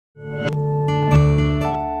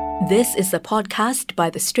This is a podcast by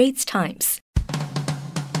The Straits Times.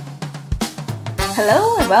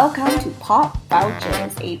 Hello and welcome to Pop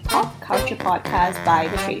Vouchers, a pop culture podcast by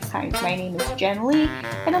The Straits Times. My name is Jen Lee,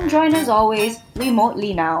 and I'm joined as always,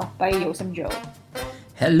 remotely now, by Yosem Joe.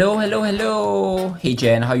 Hello. Hey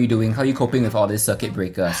Jen, how you doing? How you coping with all this circuit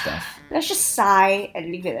breaker stuff? Let's just sigh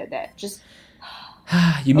and leave it at that.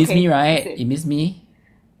 You miss Okay, me, that's right? it. You miss me?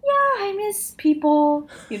 Yeah, I miss people,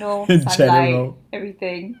 In sunlight, general.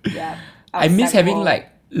 everything. Yeah. I miss outside having world. like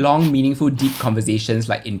long, meaningful, deep conversations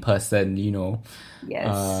like in person,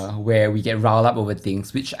 Yes. where we get riled up over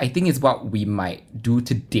things, which I think is what we might do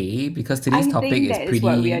today because today's I topic think is that pretty. is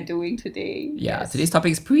what we are doing today. Yeah, Yes. today's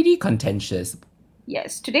topic is pretty contentious.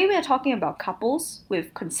 Yes, today we are talking about couples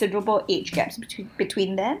with considerable age gaps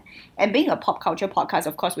between them. And being a pop culture podcast,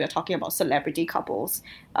 of course, we are talking about celebrity couples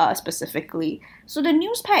specifically. So the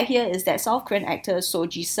news pack here is that South Korean actor Seo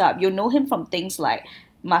Ji-sup, you'll know him from things like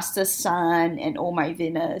Master Son and Oh My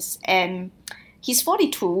Venus. And he's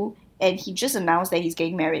 42 and he just announced that he's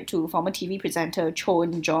getting married to former TV presenter Cho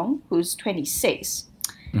Eun-jung, who's 26.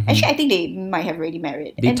 Actually, I think they might have already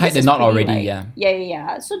married. They And tied this the is knot pretty, already, like- yeah.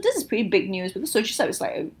 Yeah. So this is pretty big news because Seo Ji-sup is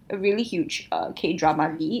like a really huge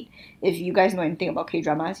K-drama lead. If you guys know anything about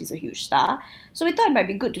K-dramas, he's a huge star. So we thought it might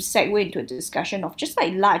be good to segue into a discussion of just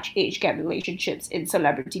like large age gap relationships in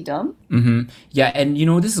celebritydom. Yeah, and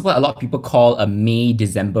this is what a lot of people call a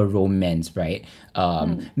May-December romance, right?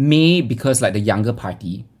 May because like the younger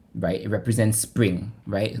party, right? It represents spring,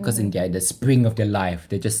 right? Because in the spring of their life,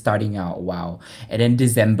 they're just starting out, wow. And then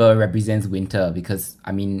December represents winter because,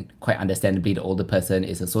 quite understandably, the older person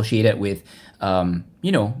is associated with,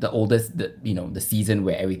 the oldest, the season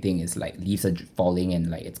where everything is like leaves are falling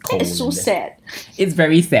and like it's cold. It's so and there's- sad. It's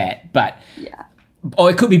very sad, but Yeah. or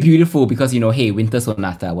it could be beautiful because hey, winter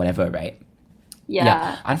sonata, whatever, right?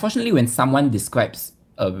 Yeah. Unfortunately, when someone describes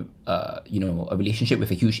a relationship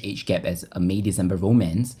with a huge age gap as a May-December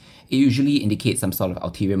romance, it usually indicates some sort of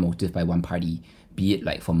ulterior motive by one party, be it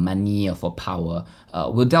like for money or for power.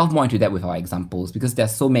 We'll delve more into that with our examples because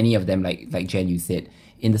there's so many of them, like Jen, you said,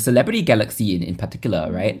 in the celebrity galaxy in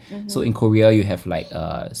particular, right? So in Korea, you have like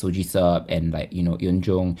Seo Ji-sup and like,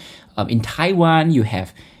 Eun-jung. In Taiwan, you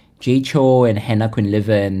have Jay Chou and Hannah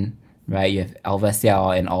Quinlivan, right? You have Elva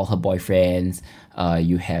Xiao and all her boyfriends.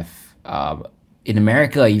 You have... in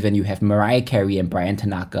America, even, you have Mariah Carey and Brian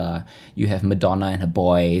Tanaka. You have Madonna and her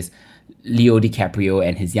boys, Leo DiCaprio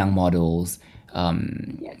and his young models.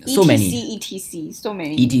 So many. ETC. So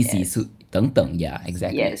many. ETC, yes. so, 等等, yeah,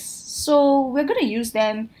 exactly. Yes. So we're going to use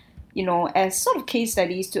them, as sort of case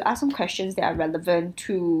studies to ask some questions that are relevant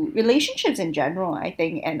to relationships in general, I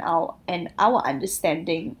think, and our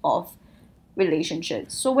understanding of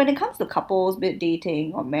relationships. So when it comes to couples, be it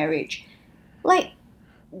dating or marriage, like,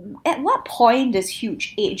 at what point does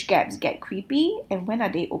huge age gaps get creepy and when are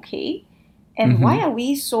they okay? And why are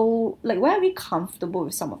we comfortable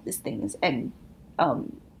with some of these things and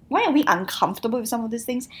why are we uncomfortable with some of these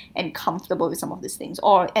things and comfortable with some of these things,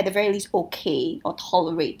 or at the very least okay or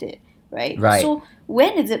tolerate it, right? Right. So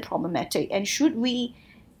when is it problematic and should we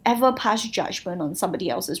ever pass judgment on somebody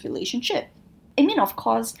else's relationship? I mean, of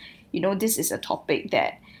course, this is a topic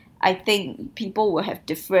that I think people will have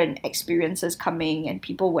different experiences coming and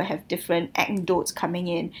people will have different anecdotes coming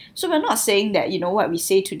in. So we're not saying that, what we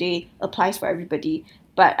say today applies for everybody.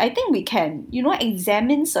 But I think we can,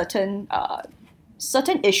 examine certain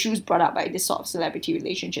issues brought up by this sort of celebrity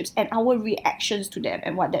relationships and our reactions to them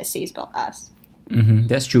and what that says about us.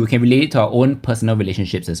 That's true. We can relate it to our own personal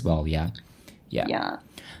relationships as well, yeah.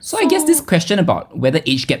 So I guess this question about whether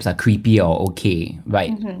age gaps are creepy or okay,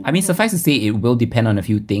 right? Suffice to say, it will depend on a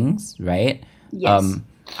few things, right? Yes.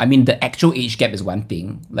 The actual age gap is one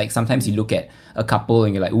thing. Like sometimes you look at a couple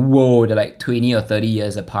and you're like, whoa, they're like 20 or 30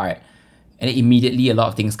 years apart. And then immediately a lot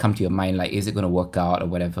of things come to your mind, like, is it going to work out or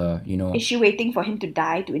whatever, Is she waiting for him to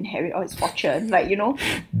die to inherit all his fortune? Yeah,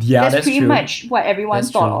 that's that's pretty true. much what everyone That's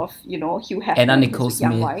thought true. of, Hugh Hefner Anna and Nicole his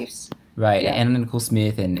young Smith. wives. Right, Yeah. Anna Nicole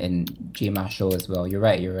Smith and Jay Marshall as well. You're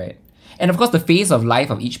right. And of course, the phase of life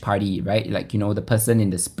of each party, right? Like, the person in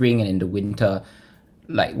the spring and in the winter,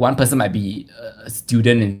 like one person might be a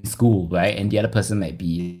student in school, right? And the other person might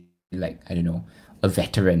be like, I don't know, a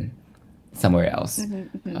veteran somewhere else.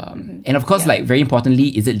 And of course, like very importantly,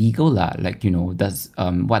 is it legal lah? Like, what does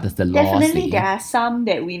the law Definitely, say? there are some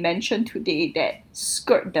that we mentioned today that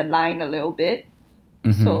skirt the line a little bit.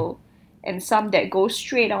 So, and some that go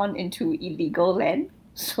straight on into illegal land.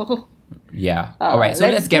 So, Yeah. All right. So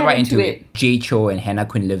let's get right into it. Jay Chou and Hannah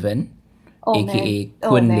Quinlivan, aka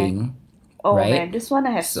Kun Ling. Oh right? man, this one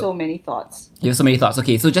I have so many thoughts. You have so many thoughts.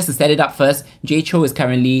 Okay, so just to set it up first, Jay Chou is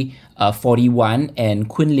currently 41,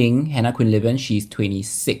 and Hannah Quinlivan, she's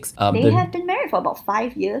 26. They have been married for about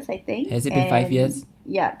 5 years, I think. Has it been 5 years?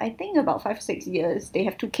 Yeah, I think about 5 or 6 years. They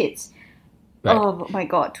have 2 kids. Right. Oh my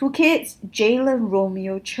god, 2 kids, Jalen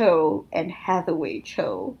Romeo Cho and Hathaway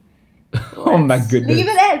Cho. Oh my goodness. Leave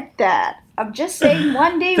it at that. I'm just saying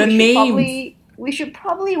one day we should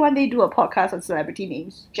probably one day do a podcast on celebrity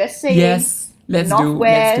names. Just saying. Yes, let's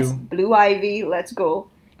Northwest, do. Blue Ivy, let's go.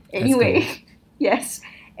 Anyway, yes.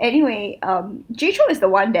 Anyway, Jay Chou is the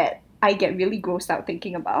one that I get really grossed out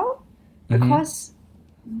thinking about because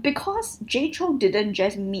Jay Chou didn't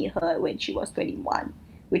just meet her when she was 21,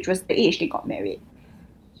 which was the age they got married.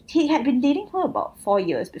 He had been dating her about 4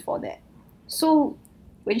 years before that. So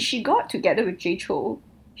when she got together with Jay Chou,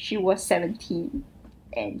 she was 17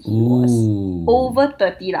 and he was over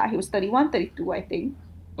 30 lah. He was 31, 32, I think.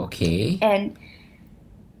 Okay. And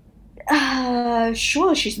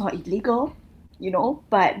sure, she's not illegal,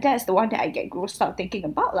 but that's the one that I get grossed out thinking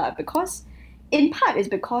about lah, because in part it's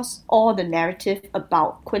because all the narrative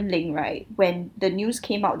about Kun Ling, right, when the news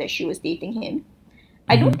came out that she was dating him,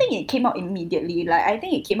 I don't think it came out immediately. Like, I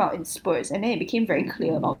think it came out in spurts, and then it became very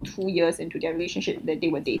clear about 2 years into their relationship that they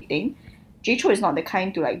were dating. Jay Chou is not the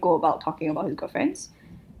kind to go about talking about his girlfriends.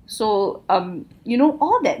 So,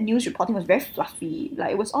 all that news reporting was very fluffy.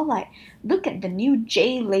 Like, it was all like, look at the new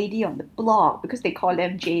J lady on the block, because they call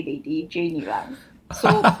them J lady, J Nilang.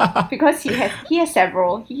 So, because he has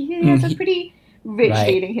several, he has a pretty rich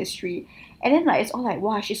dating history. And then, it's all like,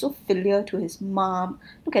 wow, she's so filial to his mom.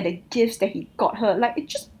 Look at the gifts that he got her.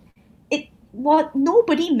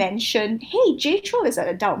 Nobody mentioned, hey, Jay Chou is an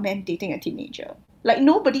adult man dating a teenager.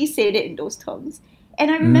 Nobody said it in those terms. And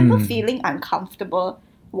I remember feeling uncomfortable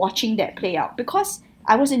watching that play out, because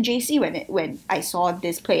I was in JC when I saw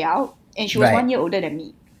this play out, and she was 1 year older than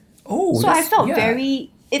me. Oh, so I felt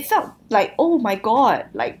it felt like, oh my god,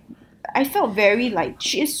 I felt very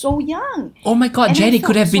she is so young. Oh my god, Jen, it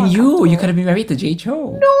could have been you. You could have been married to Jay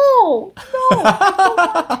Chou. No, I don't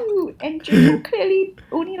want to. And Jay Chou clearly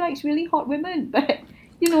only likes really hot women, but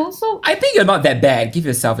so I think you're not that bad. Give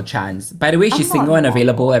yourself a chance. By the way, she's single and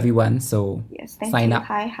available, everyone. So yes, thank sign you. up.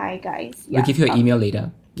 Hi guys. We'll give you an email later.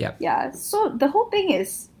 Yeah. Yeah. So the whole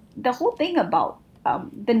thing about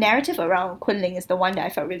the narrative around Kun Ling is the one that I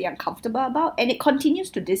felt really uncomfortable about, and it continues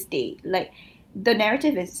to this day. The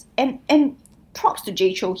narrative is, and props to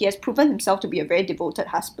Jay Chou, he has proven himself to be a very devoted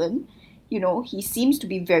husband. He seems to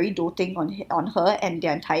be very doting on her and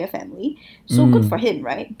their entire family. So good for him,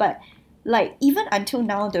 right? But even until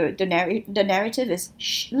now, the narrative is,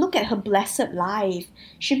 look at her blessed life.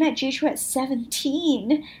 She met Jay Chou at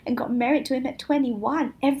 17 and got married to him at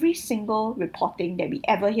 21. Every single reporting that we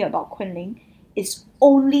ever hear about Kun Ling is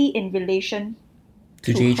only in relation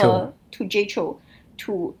to Jay Chou,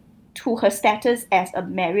 to her status as a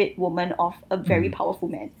married woman of a very powerful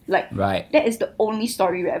man. That is the only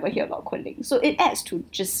story we ever hear about Kun Ling. So it adds to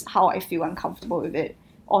just how I feel uncomfortable with it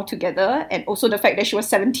altogether, and also the fact that she was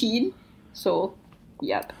 17. So,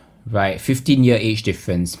 yep. Right, 15-year age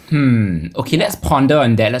difference. Okay, let's ponder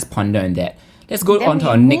on that. Let's go on to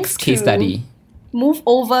our next case study. Move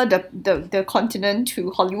over the continent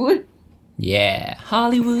to Hollywood. Yeah,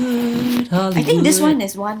 Hollywood. I think this one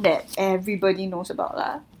is one that everybody knows about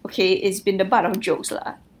lah. Okay, it's been the butt of jokes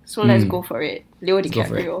lah. So let's go for it. Leo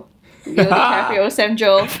DiCaprio. Sam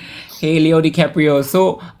Joe. Hey, Leo DiCaprio.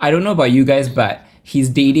 So, I don't know about you guys, but he's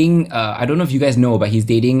dating, I don't know if you guys know, but he's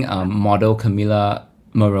dating model Camila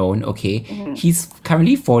Morrone, okay? He's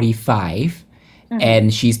currently 45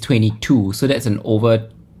 and she's 22. So that's an over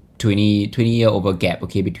 20-year over gap,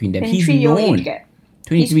 okay, between them. He's known. Age gap.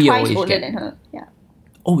 23-year-old age older gap. Than her. Yeah.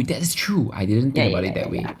 Oh, that is true. I didn't think about it that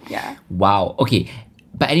way. Yeah. Wow. Okay.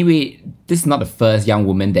 But anyway, this is not the first young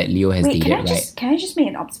woman that Leo has dated, right? Can I just make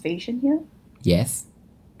an observation here? Yes.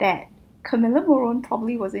 That Camila Morrone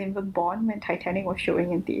probably wasn't even born when Titanic was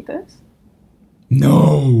showing in theaters.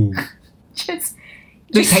 No.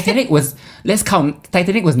 Wait, Titanic was, let's count,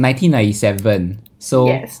 Titanic was 1997. So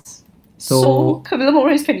yes. So Camila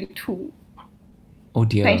Morrone is 22. Oh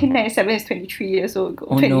dear. 1997 is 23 years ago.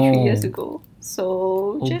 Oh, 23 years ago.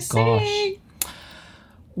 So saying.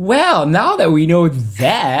 Well, now that we know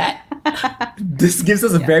that, this gives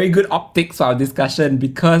us a very good optics for our discussion,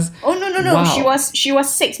 because no. Wow. She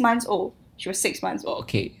was 6 months old.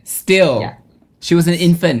 Okay. Still. Yeah. She was an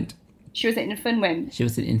infant. She was an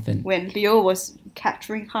infant when Leo was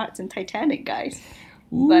capturing hearts in Titanic, guys.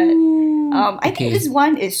 Ooh, but I think this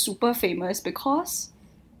one is super famous because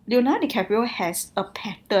Leonardo DiCaprio has a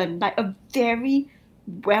pattern, a very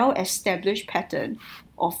well-established pattern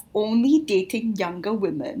of only dating younger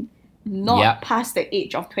women, not past the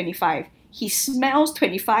age of 25. he smells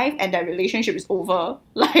 25 and that relationship is over.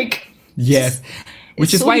 Like, Yes. Which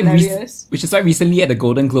it's is so why hilarious. recently at the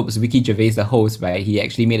Golden Globes, Ricky Gervais, the host, right, he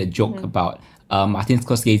actually made a joke Mm-hmm. about Martin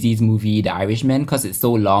Scorsese's movie The Irishman, because it's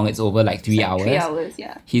so long, it's over like 3 hours. 3 hours,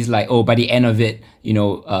 yeah. He's like, oh, by the end of it,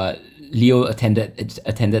 Leo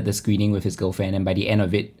attended the screening with his girlfriend, and by the end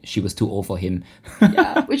of it, she was too old for him.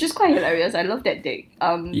 Yeah, which is quite hilarious. I love that dig.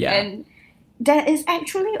 Yeah. And there is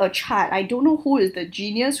actually a chart. I don't know who is the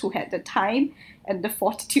genius who had the time and the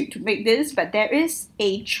fortitude to make this, but there is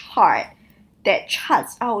a chart that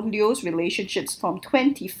charts out Leo's relationships from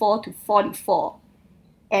 24 to 44.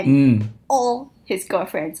 And all his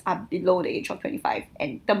girlfriends are below the age of 25.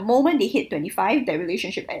 And the moment they hit 25, their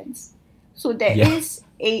relationship ends. So there Yeah. is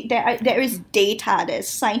data, there's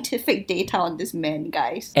scientific data on this man,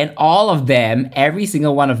 guys. And all of them, every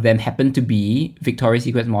single one of them happened to be Victoria's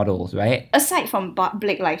Secret models, right? Aside from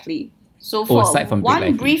Blake Lively. So for aside from Blake one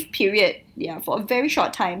Lively. brief period, for a very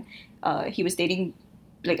short time, he was dating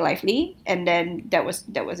Blake Lively, and then that was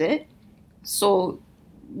it. So,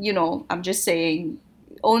 I'm just saying,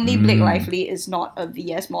 only Blake Lively is not a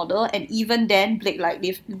VS model, and even then, Blake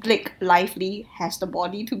Lively has the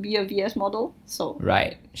body to be a VS model. So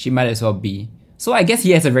Right. She might as well be. So I guess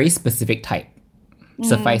he has a very specific type.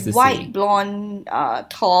 Suffice to white, say. blonde,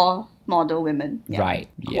 tall model women. Right.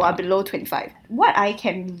 Who Yeah. are below 25. What I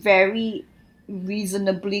can very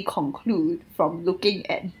reasonably conclude from looking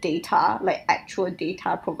at data, like actual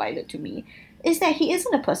data provided to me, is that he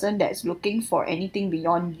isn't a person that's looking for anything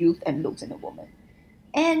beyond youth and looks in a woman.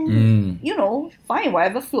 And, fine,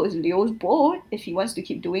 whatever floats Leo's boat, if he wants to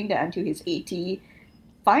keep doing that until he's 80,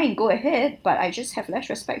 fine, go ahead, but I just have less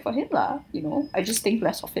respect for him lah. I just think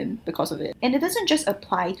less of him because of it. And it doesn't just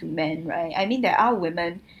apply to men, right? I mean, there are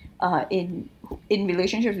women in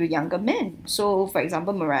relationships with younger men. So, for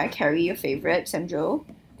example, Mariah Carey, your favorite, Sandro.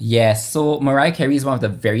 Yes, so Mariah Carey is one of the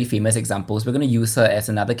very famous examples. We're going to use her as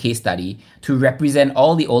another case study to represent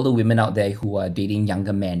all the older women out there who are dating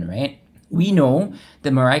younger men, right? We know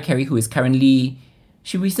that Mariah Carey, who is currently,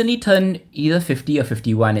 she recently turned either 50 or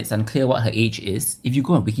 51. It's unclear what her age is. If you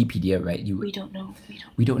go on Wikipedia, right, We don't know.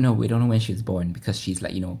 we don't know when she was born, because she's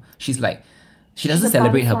like, she doesn't She's a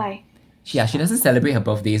celebrate her. butterfly. Yeah, she doesn't celebrate her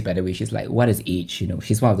birthdays, by the way. She's like, what is age?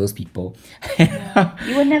 She's one of those people.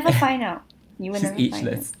 You will never find out. You will She's never find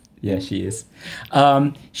ageless. Yeah, she is.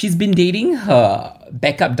 She's been dating her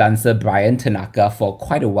backup dancer Brian Tanaka for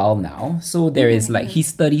quite a while now. So there is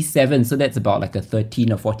he's 37, so that's about like a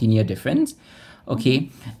 13 or 14-year difference.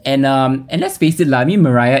 Okay, and let's face it, I mean,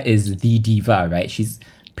 Mariah is the diva, right? She's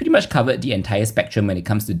pretty much covered the entire spectrum when it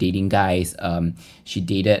comes to dating guys. She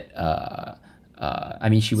dated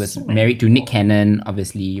she was married to Nick Cannon,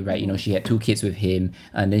 obviously, right? She had 2 kids with him,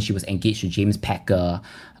 and then she was engaged to James Packer,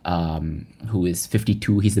 who is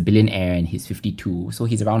 52. He's a billionaire and he's 52, so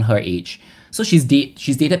he's around her age. So she's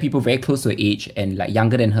dated people very close to her age and like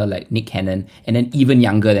younger than her, like Nick Cannon, and then even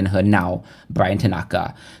younger than her now, Brian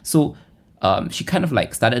Tanaka. So she kind of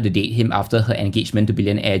like started to date him after her engagement to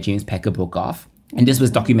billionaire James Packer broke off. And this was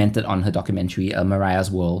documented on her documentary, Mariah's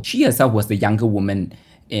World. She herself was the younger woman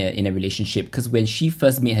in a relationship, because when she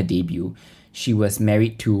first made her debut, she was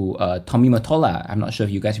married to Tommy Mottola. I'm not sure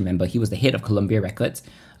if you guys remember. He was the head of Columbia Records,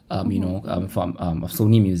 from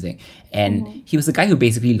Sony Music. And he was the guy who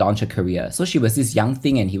basically launched her career. So she was this young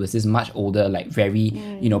thing and he was this much older, like very,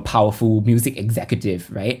 powerful music executive,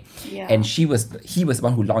 right? Yeah. And he was the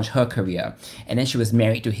one who launched her career. And then she was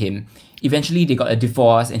married to him. Eventually they got a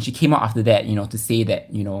divorce, and she came out after that, to say that,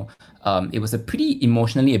 it was a pretty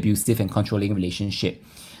emotionally abusive and controlling relationship.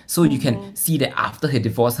 So you can see that after her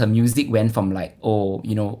divorce, her music went from like,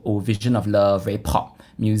 Vision of Love, very pop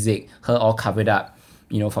music, her all covered up,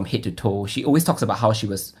 from head to toe. She always talks about how she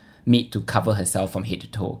was made to cover herself from head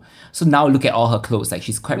to toe. So now look at all her clothes, like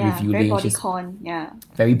she's quite revealing. Very She's bodycon, yeah.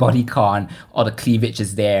 very bodycon, all the cleavage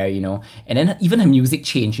is there, And then even her music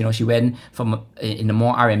changed, she went from in a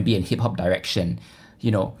more R&B and hip hop direction,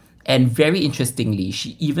 And very interestingly,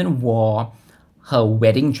 she even wore her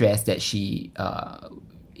wedding dress that she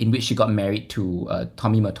in which she got married to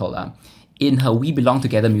Tommy Mottola in her We Belong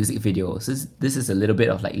Together music video. So this is a little bit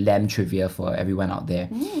of like lamb trivia for everyone out there.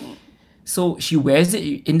 So she wears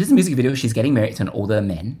it in this music video. She's getting married to an older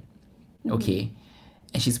man, okay,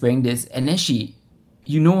 and she's wearing this, and then she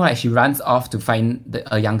runs off to find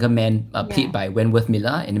a younger man played by Wentworth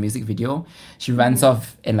Miller in the music video. She runs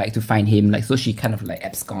off and like to find him, like, so she kind of like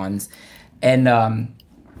absconds, and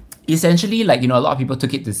essentially, like, a lot of people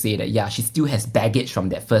took it to say that, yeah, she still has baggage from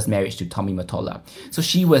that first marriage to Tommy Mottola. So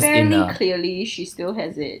she was Fairly clearly, she still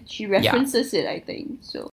has it. She references it, I think.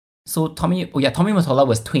 So So Tommy Mottola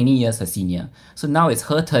was 20 years her senior. So now it's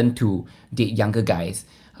her turn to date younger guys,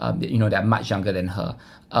 that are much younger than her.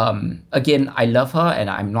 Again, I love her and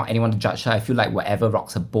I'm not anyone to judge her. I feel like whatever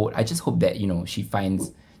rocks her boat, I just hope that, she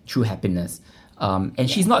finds true happiness. And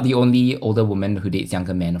she's not the only older woman who dates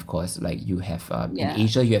younger men, of course. Like you have, in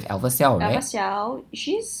Asia, you have Elva Xiao, right? Elva Xiao,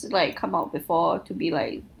 she's like come out before to be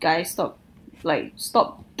like, guys,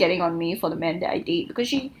 stop getting on me for the men that I date, because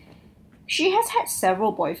she has had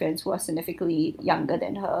several boyfriends who are significantly younger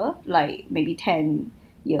than her, like maybe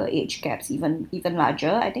 10-year age gaps, even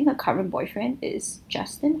larger. I think her current boyfriend is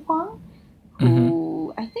Justin Huang,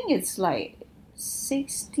 who I think it's like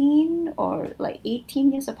 16 or like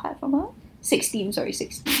 18 years apart from her. 16.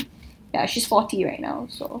 Yeah, she's 40 right now.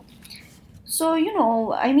 So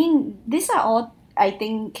I mean, these are all, I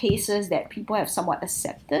think, cases that people have somewhat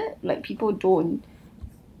accepted. Like people don't,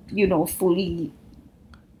 fully.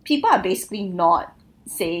 People are basically not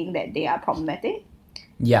saying that they are problematic.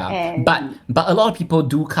 Yeah, but a lot of people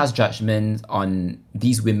do cast judgments on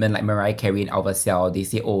these women like Mariah Carey and Elva Xiao. They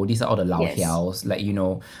say, oh, these are all the lao hiaos. Like,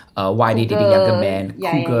 why are they dating younger men?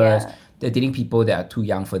 Cougars. Yeah. They're dating people that are too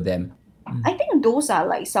young for them. I think those are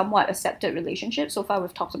like somewhat accepted relationships. So far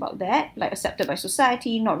we've talked about that. Like accepted by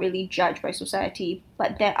society, not really judged by society.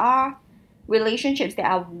 But there are relationships that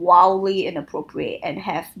are wildly inappropriate and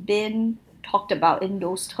have been talked about in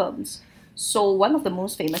those terms. So one of the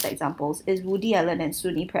most famous examples is Woody Allen and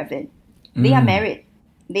Suni Previn. They are married.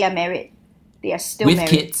 They are still with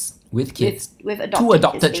married. With kids. With two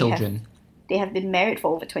adopted children. They have been married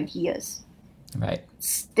for over 20 years. Right.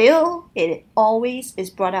 Still, it always is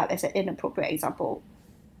brought up as an inappropriate example.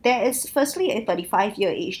 There is firstly a 35-year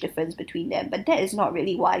age difference between them, but that is not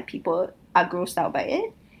really why people are grossed out by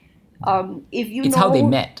it. It's how they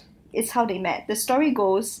met. It's how they met. The story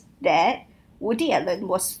goes that Woody Allen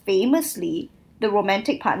was famously the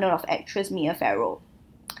romantic partner of actress Mia Farrow.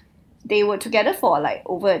 They were together for like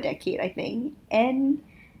over a decade, I think. And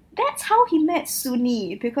that's how he met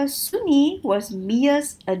Suni, because Suni was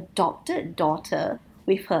Mia's adopted daughter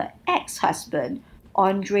with her ex-husband,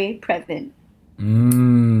 Andre Previn.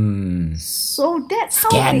 So that's how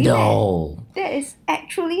they met. That is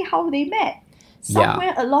actually how they met.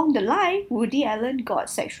 Somewhere along the line, Woody Allen got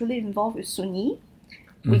sexually involved with Suni.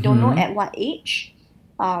 We don't know at what age,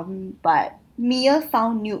 but Mia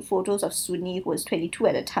found nude photos of Suni, who was 22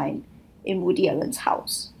 at the time, in Woody Allen's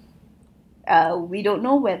house. We don't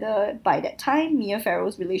know whether by that time Mia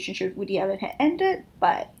Farrow's relationship with Woody Allen had ended,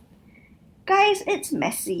 but guys, it's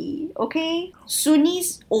messy, okay?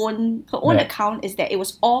 Suni's own account is that it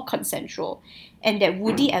was all consensual and that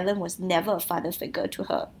Woody Allen was never a father figure to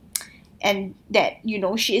her. And that,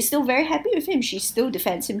 she is still very happy with him. She still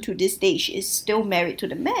defends him to this day. She is still married to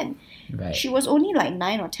the man. Right. She was only like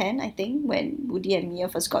 9 or 10, I think, when Woody and Mia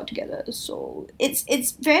first got together. So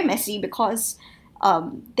it's very messy because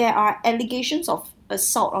there are allegations of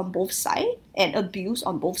assault on both sides and abuse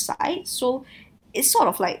on both sides. So it's sort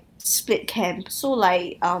of like split camp. So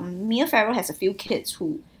like Mia Farrow has a few kids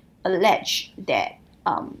who allege that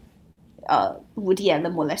Woody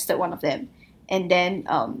Allen molested one of them. And then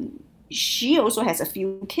she also has a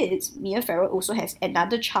few kids. Mia Farrow also has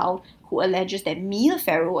another child who alleges that Mia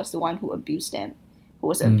Farrow was the one who abused them, who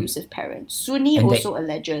was an abusive parent. Suni also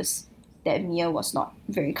alleges that Mia was not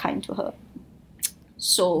very kind to her.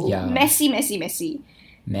 So messy.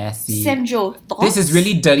 Samjo, thoughts? This is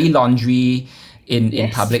really dirty laundry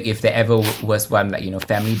in public, if there ever was one, like,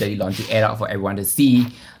 family dirty laundry aired out for everyone to see.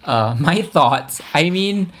 My thoughts, I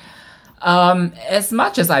mean, as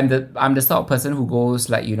much as I'm the sort of person who goes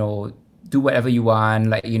like, do whatever you want,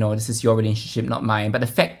 like, this is your relationship, not mine. But the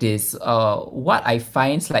fact is, what I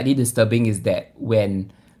find slightly disturbing is that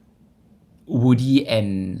when Woody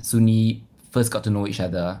and Suni first got to know each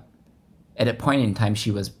other, at that point in time, she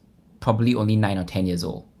was probably only 9 or 10 years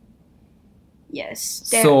old. Yes.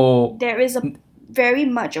 There is very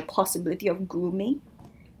much a possibility of grooming.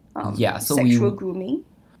 Sexual grooming.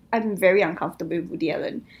 I'm very uncomfortable with Woody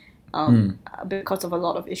Allen because of a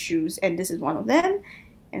lot of issues, and this is one of them.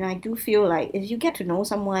 And I do feel like if you get to know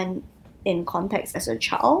someone in context as a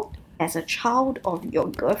child of your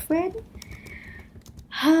girlfriend,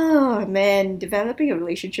 oh man, developing a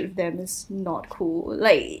relationship with them is not cool.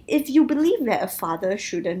 Like, if you believe that a father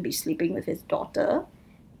shouldn't be sleeping with his daughter,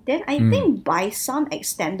 then I think by some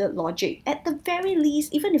extended logic, at the very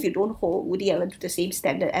least, even if you don't hold Woody Allen to the same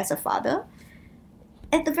standard as a father,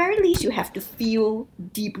 at the very least you have to feel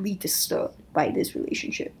deeply disturbed by this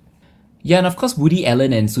relationship. Yeah, and of course, Woody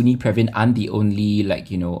Allen and Suni Previn aren't the only,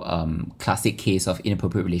 classic case of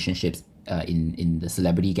inappropriate relationships in the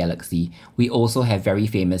celebrity galaxy. We also have very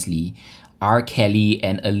famously R. Kelly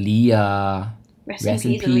and Aaliyah. Rest in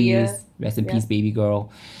peace, Aaliyah. Rest in peace, baby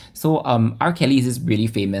girl. So R. Kelly is this really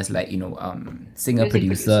famous singer Music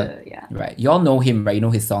producer. yeah. Right. You all know him, right? You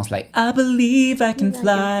know his songs like I Believe I Can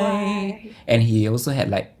Fly. And he also had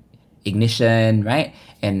like Ignition, right?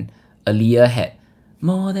 And Aaliyah had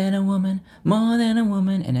More Than a Woman, More Than a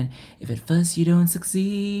Woman. And then if at first you don't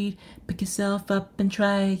succeed, pick yourself up and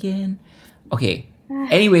try again. Okay.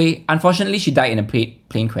 Anyway, unfortunately she died in a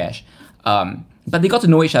plane crash. But they got to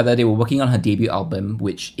know each other. They were working on her debut album,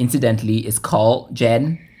 which incidentally is called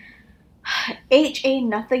Jen. Age ain't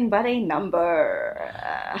nothing but a number.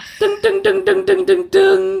 Dun, dun, dun, dun, dun, dun,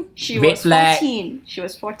 dun. She Red was flag. 14. She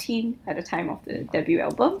was 14 at the time of the debut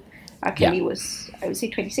album. R. Kelly was, I would say,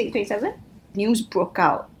 26, 27. News broke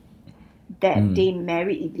out that they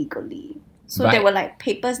married illegally. So there were like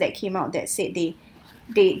papers that came out that said that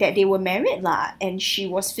they were married lah, and she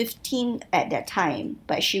was 15 at that time,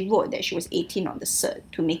 but she wrote that she was 18 on the cert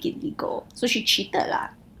to make it legal. So she cheated lah.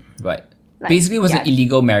 Right. Basically, it was an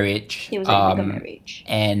illegal marriage. It was an illegal marriage.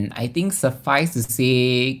 And I think suffice to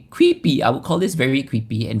say, creepy. I would call this very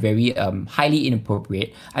creepy and very highly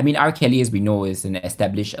inappropriate. I mean, R. Kelly, as we know, is an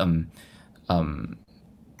established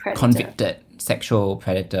convicted sexual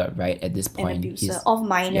predator, right? At this point, an abuser of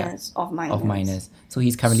minors. So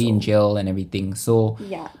he's currently in jail and everything. So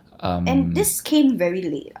yeah. And this came very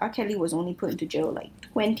late. R. Kelly was only put into jail like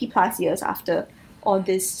 20 plus years after all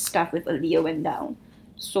this stuff with Aaliyah went down.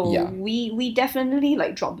 So we definitely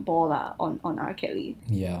like dropped the ball on R. Kelly.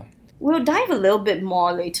 Yeah. We'll dive a little bit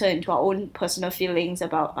more later into our own personal feelings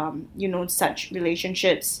about such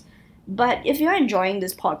relationships. But if you're enjoying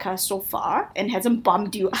this podcast so far and hasn't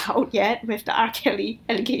bummed you out yet with the R. Kelly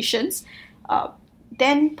allegations,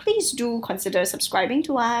 then please do consider subscribing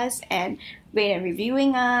to us and rate and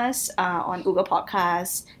reviewing us on Google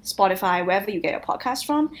Podcasts, Spotify, wherever you get your podcast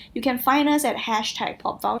from. You can find us at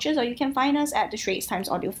 #PopVouchers, or you can find us at the Straits Times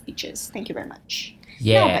audio features. Thank you very much.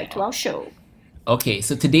 Yeah. Now back to our show. Okay,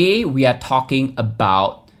 so today we are talking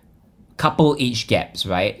about couple age gaps,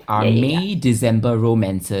 right? Are May-December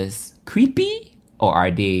romances creepy or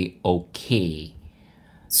are they okay?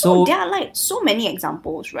 So there are like so many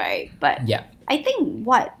examples, right? But I think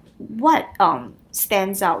what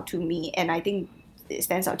stands out to me, and I think it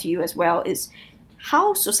stands out to you as well, is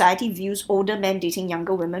how society views older men dating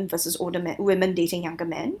younger women versus women dating younger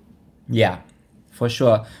men. Yeah, for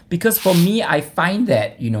sure. Because for me, I find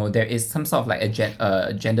that, there is some sort of like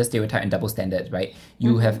a gender stereotype and double standards, right?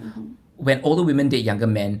 You have, when older women date younger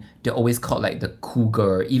men, they're always called like the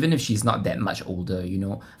cougar, even if she's not that much older,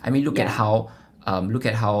 I mean, look at how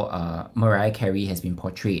Mariah Carey has been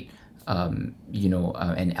portrayed, and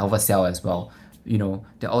Elva Sell as well.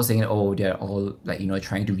 They're all saying, they're all like,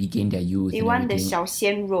 trying to regain their youth. They want the 小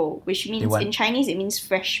鲜肉, which means in Chinese it means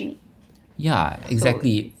fresh meat. Yeah,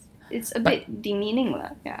 exactly. So it's a bit demeaning lah.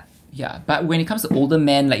 Yeah. Yeah, but when it comes to older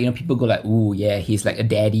men, like, people go like, ooh, yeah, he's like a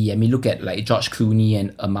daddy. I mean, look at like George Clooney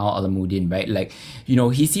and Amal Alamuddin, right? Like,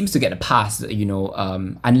 he seems to get a pass,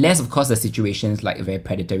 unless of course the situation's like of a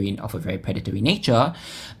very predatory nature.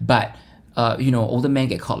 But older men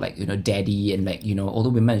get called like, daddy, and like, older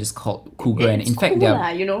women are just called cougar. And in fact, they're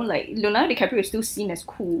like Leonardo DiCaprio is still seen as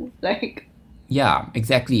cool. Like, yeah,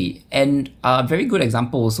 exactly. And a very good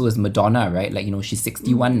example also is Madonna, right? Like, she's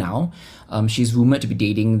 61 now. She's rumored to be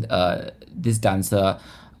dating this dancer,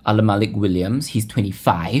 Alan Malik Williams. He's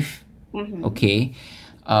 25. Okay.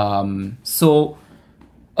 So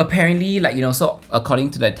apparently, like, so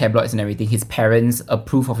according to the tabloids and everything, his parents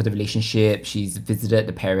approve of the relationship. She's visited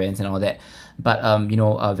the parents and all that. But,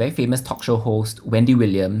 a very famous talk show host, Wendy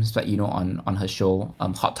Williams, but, on her show,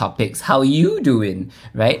 Hot Topics, How You Doing,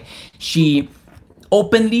 right? She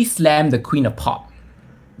openly slammed the Queen of Pop,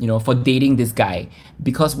 for dating this guy.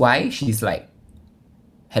 Because why? She's like,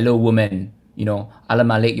 hello, woman, Alan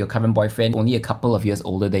Malik, your current boyfriend, only a couple of years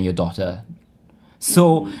older than your daughter.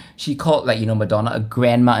 So she called like, Madonna a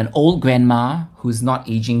grandma, an old grandma who's not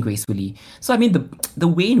aging gracefully. So I mean, the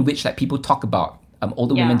way in which like people talk about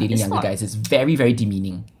older women dating younger guys is very, very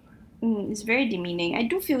demeaning. It's very demeaning. I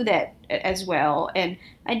do feel that as well. And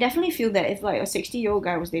I definitely feel that if like a 60-year-old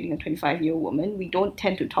guy was dating a 25-year-old woman, we don't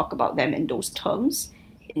tend to talk about them in those terms.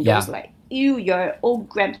 Those like, ew, you're an old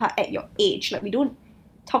grandpa at your age. Like, we don't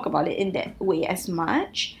talk about it in that way as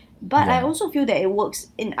much. But I also feel that it works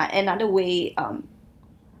in another way,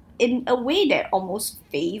 in a way that almost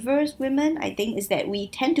favors women, I think, is that we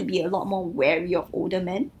tend to be a lot more wary of older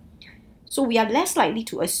men. So we are less likely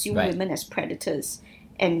to assume women as predators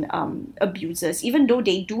and abusers, even though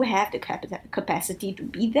they do have the capacity to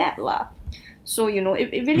be that lah. So,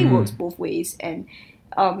 it really works both ways. And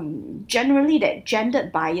generally that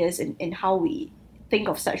gendered bias in how we think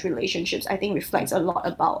of such relationships, I think reflects a lot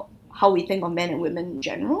about how we think of men and women in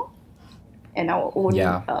general and our own,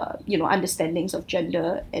 Yeah. understandings of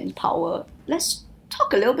gender and power. Let's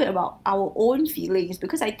talk a little bit about our own feelings,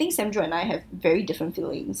 because I think Samjo and I have very different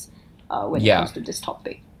feelings when it Yeah. comes to this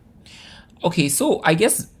topic. Okay, so I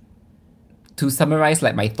guess to summarize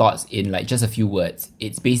like my thoughts in like just a few words,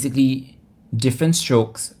 it's basically different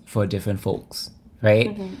strokes for different folks,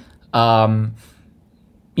 right?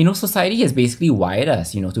 Society has basically wired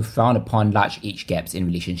us, to frown upon large age gaps in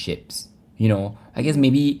relationships. I guess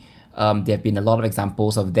maybe there have been a lot of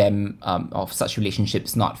examples of them, of such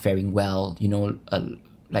relationships not faring well.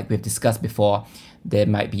 Like we've discussed before, there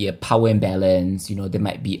might be a power imbalance, there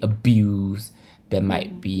might be abuse, there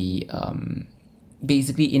might be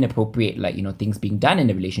basically inappropriate, things being done in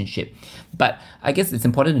the relationship. But I guess it's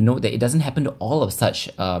important to note that it doesn't happen to all of such,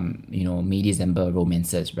 May December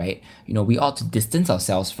romances, right? We ought to distance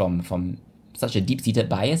ourselves from such a deep-seated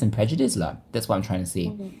bias and prejudice, lah. That's what I'm trying to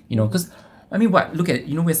say. Because look at it.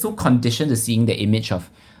 We're so conditioned to seeing the image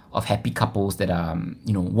of happy couples that are,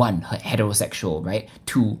 one, heterosexual, right?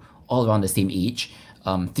 Two, all around the same age.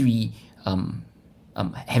 Three,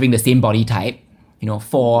 having the same body type.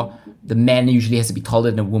 Four, the man usually has to be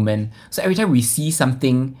taller than a woman. So every time we see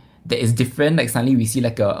something that is different, like suddenly we see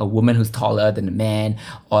like a woman who's taller than a man,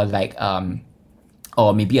 or like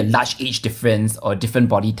or maybe a large age difference or different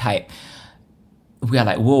body type, we are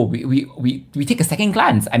like, whoa, we take a second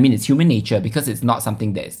glance. It's human nature, because it's not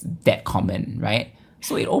something that's that common, right?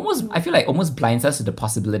 So I feel like almost blinds us to the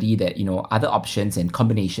possibility that, other options and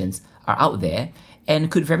combinations are out there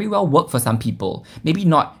and could very well work for some people. Maybe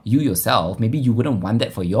not you yourself, maybe you wouldn't want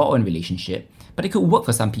that for your own relationship, but it could work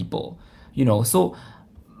for some people, So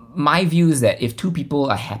my view is that if two people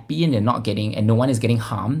are happy and no one is getting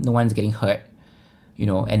harmed, no one is getting hurt,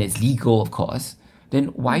 and it's legal, of course, then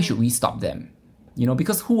why should we stop them?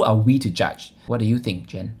 Because who are we to judge? What do you think,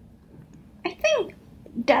 Jen? I think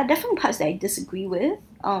there are definitely parts that I disagree with.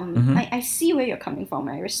 I see where you're coming from.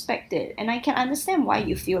 I respect it, and I can understand why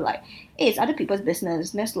you feel like, hey, it's other people's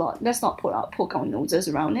business. Let's not poke our noses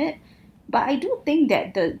around it. But I do think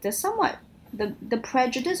that the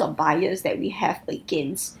prejudice or bias that we have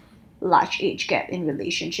against large age gap in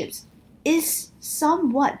relationships is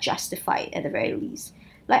somewhat justified at the very least.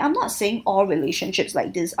 Like, I'm not saying all relationships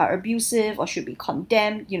like this are abusive or should be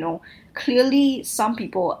condemned. Clearly some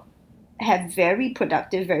people have very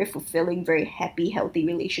productive, very fulfilling, very happy, healthy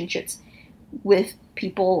relationships with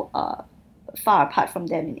people far apart from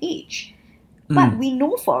them in age. But we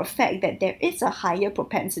know for a fact that there is a higher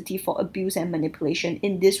propensity for abuse and manipulation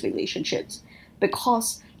in these relationships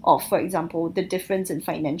because of, for example, the difference in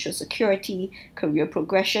financial security, career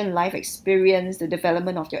progression, life experience, the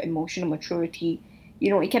development of their emotional maturity.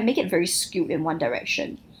 It can make it very skewed in one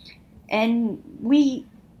direction. And we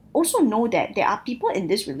also know that there are people in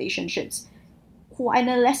these relationships who are in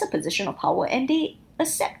a lesser position of power and they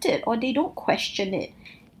accept it or they don't question it.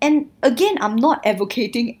 And again, I'm not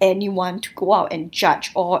advocating anyone to go out and judge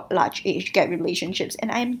all large age gap relationships.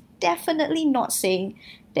 And I'm definitely not saying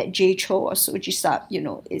that Jay Chou or Soji Sap,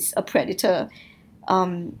 is a predator.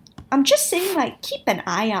 I'm just saying, like, keep an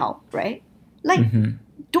eye out, right? Like,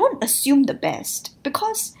 don't assume the best,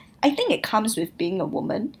 because I think it comes with being a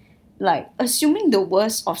woman. Like, assuming the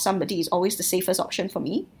worst of somebody is always the safest option for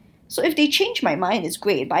me. So if they change my mind, it's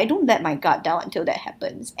great, but I don't let my guard down until that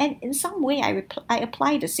happens. And in some way, I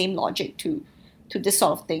apply the same logic to this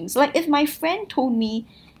sort of things. Like, if my friend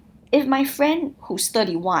who's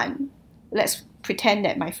 31, let's pretend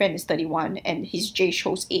that my friend is 31 and he's Jay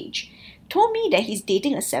Chou's age, told me that he's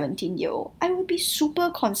dating a 17-year-old, I would be super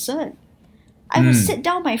concerned. I would sit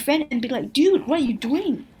down my friend and be like, dude, what are you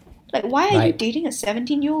doing? Like, why are you dating a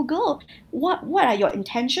 17-year-old girl? What are your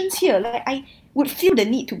intentions here? Like, I would feel the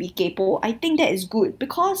need to be kaypoh. I think that is good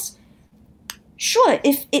because, sure,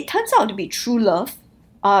 if it turns out to be true love,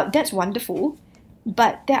 that's wonderful.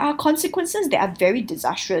 But there are consequences that are very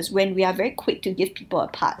disastrous when we are very quick to give people a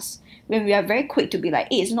pass. When we are very quick to be like,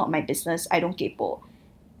 hey, it's not my business, I don't kaypoh.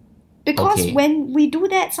 Because when we do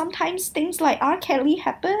that, sometimes things like R. Kelly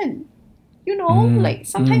happen. Like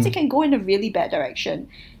sometimes it can go in a really bad direction.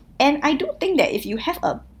 And I do think that if you have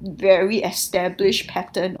a very established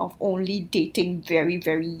pattern of only dating very,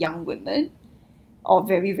 very young women or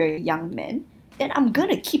very, very young men, then I'm going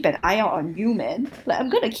to keep an eye out on you, man. Like, I'm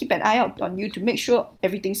going to keep an eye out on you to make sure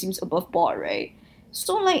everything seems above board, right?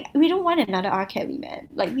 So, like, we don't want another R. Kelly, man.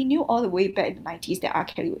 Like, we knew all the way back in the 90s that R.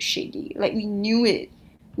 Kelly was shady. Like, we knew it.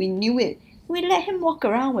 We let him walk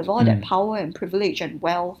around with all that power and privilege and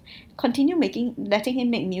wealth, letting him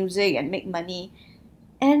make music and make money.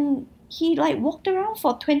 And he like walked around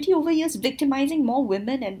for 20 over years victimizing more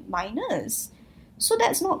women and minors. So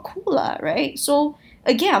that's not cool, right? So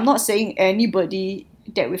again, I'm not saying anybody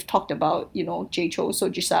that we've talked about, Jay Chou,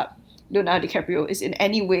 Seo Ji-sub, Leonardo DiCaprio is in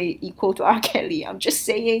any way equal to R. Kelly. I'm just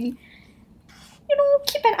saying,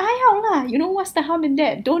 keep an eye out lah. What's the harm in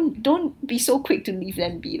that? Don't be so quick to leave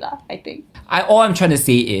them be lah, I think. All I'm trying to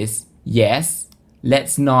say is, yes,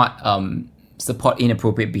 let's not support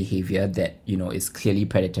inappropriate behavior that, is clearly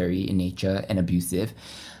predatory in nature and abusive.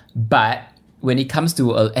 But when it comes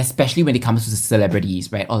to, especially when it comes to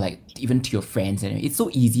celebrities, right? Or like even to your friends, and it's so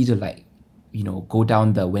easy to like, go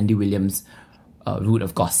down the Wendy Williams route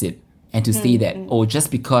of gossip. And to say that,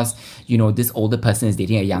 just because, this older person is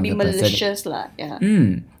dating a younger person. Be malicious lah, yeah.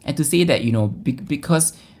 And to say that,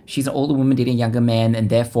 because she's an older woman dating a younger man, and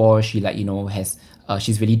therefore she like, has,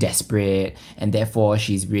 she's really desperate, and therefore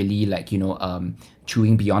she's really like,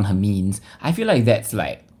 chewing beyond her means. I feel like that's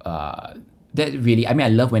like, that really, I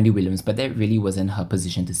love Wendy Williams, but that really wasn't her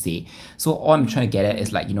position to say. So all I'm trying to get at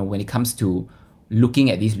is like, when it comes to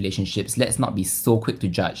looking at these relationships, let's not be so quick to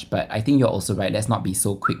judge. But I think you're also right. Let's not be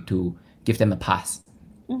so quick to give them a pass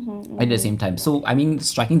at the same time. So,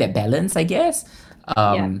 striking that balance, I guess.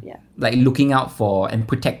 Like looking out for and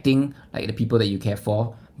protecting like the people that you care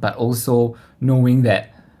for, but also knowing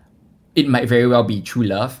that it might very well be true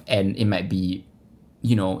love, and it might be,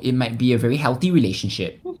 it might be a very healthy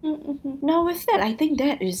relationship. Now, with that, I think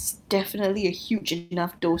that is definitely a huge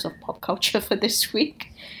enough dose of pop culture for this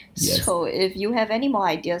week. Yes. So if you have any more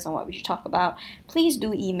ideas on what we should talk about, please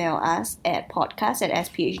do email us at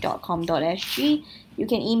podcast@sph.com.sg. You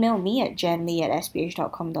can email me at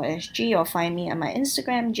jenlee@sph.com.sg or find me on my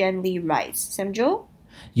Instagram, jenleewrites. Samjo?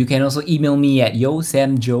 You can also email me at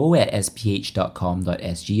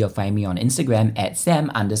yosamjo@sph.com.sg or find me on Instagram at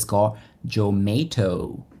sam_jomato.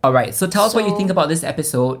 Alright, so tell us what you think about this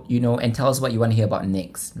episode, and tell us what you want to hear about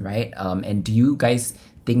next, right? And do you guys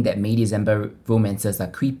think that May December romances are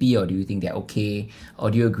creepy, or do you think they're okay? Or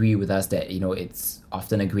do you agree with us that, it's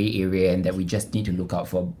often a grey area and that we just need to look out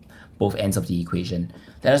for both ends of the equation?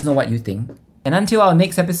 Let us know what you think. And until our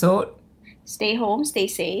next episode, stay home, stay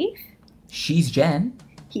safe. She's Jen.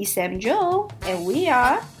 He's Sam Joe, and we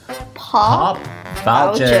are Pop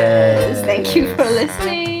Vouchers. Thank you for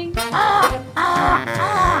listening.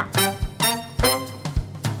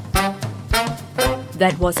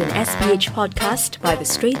 That was an SPH podcast by The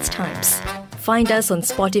Straits Times. Find us on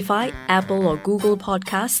Spotify, Apple or Google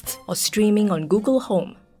Podcasts, or streaming on Google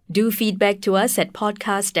Home. Do feedback to us at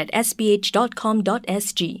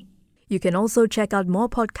podcast@sph.com.sg. You can also check out more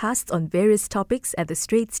podcasts on various topics at The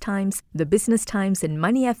Straits Times, The Business Times, and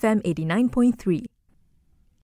Money FM 89.3.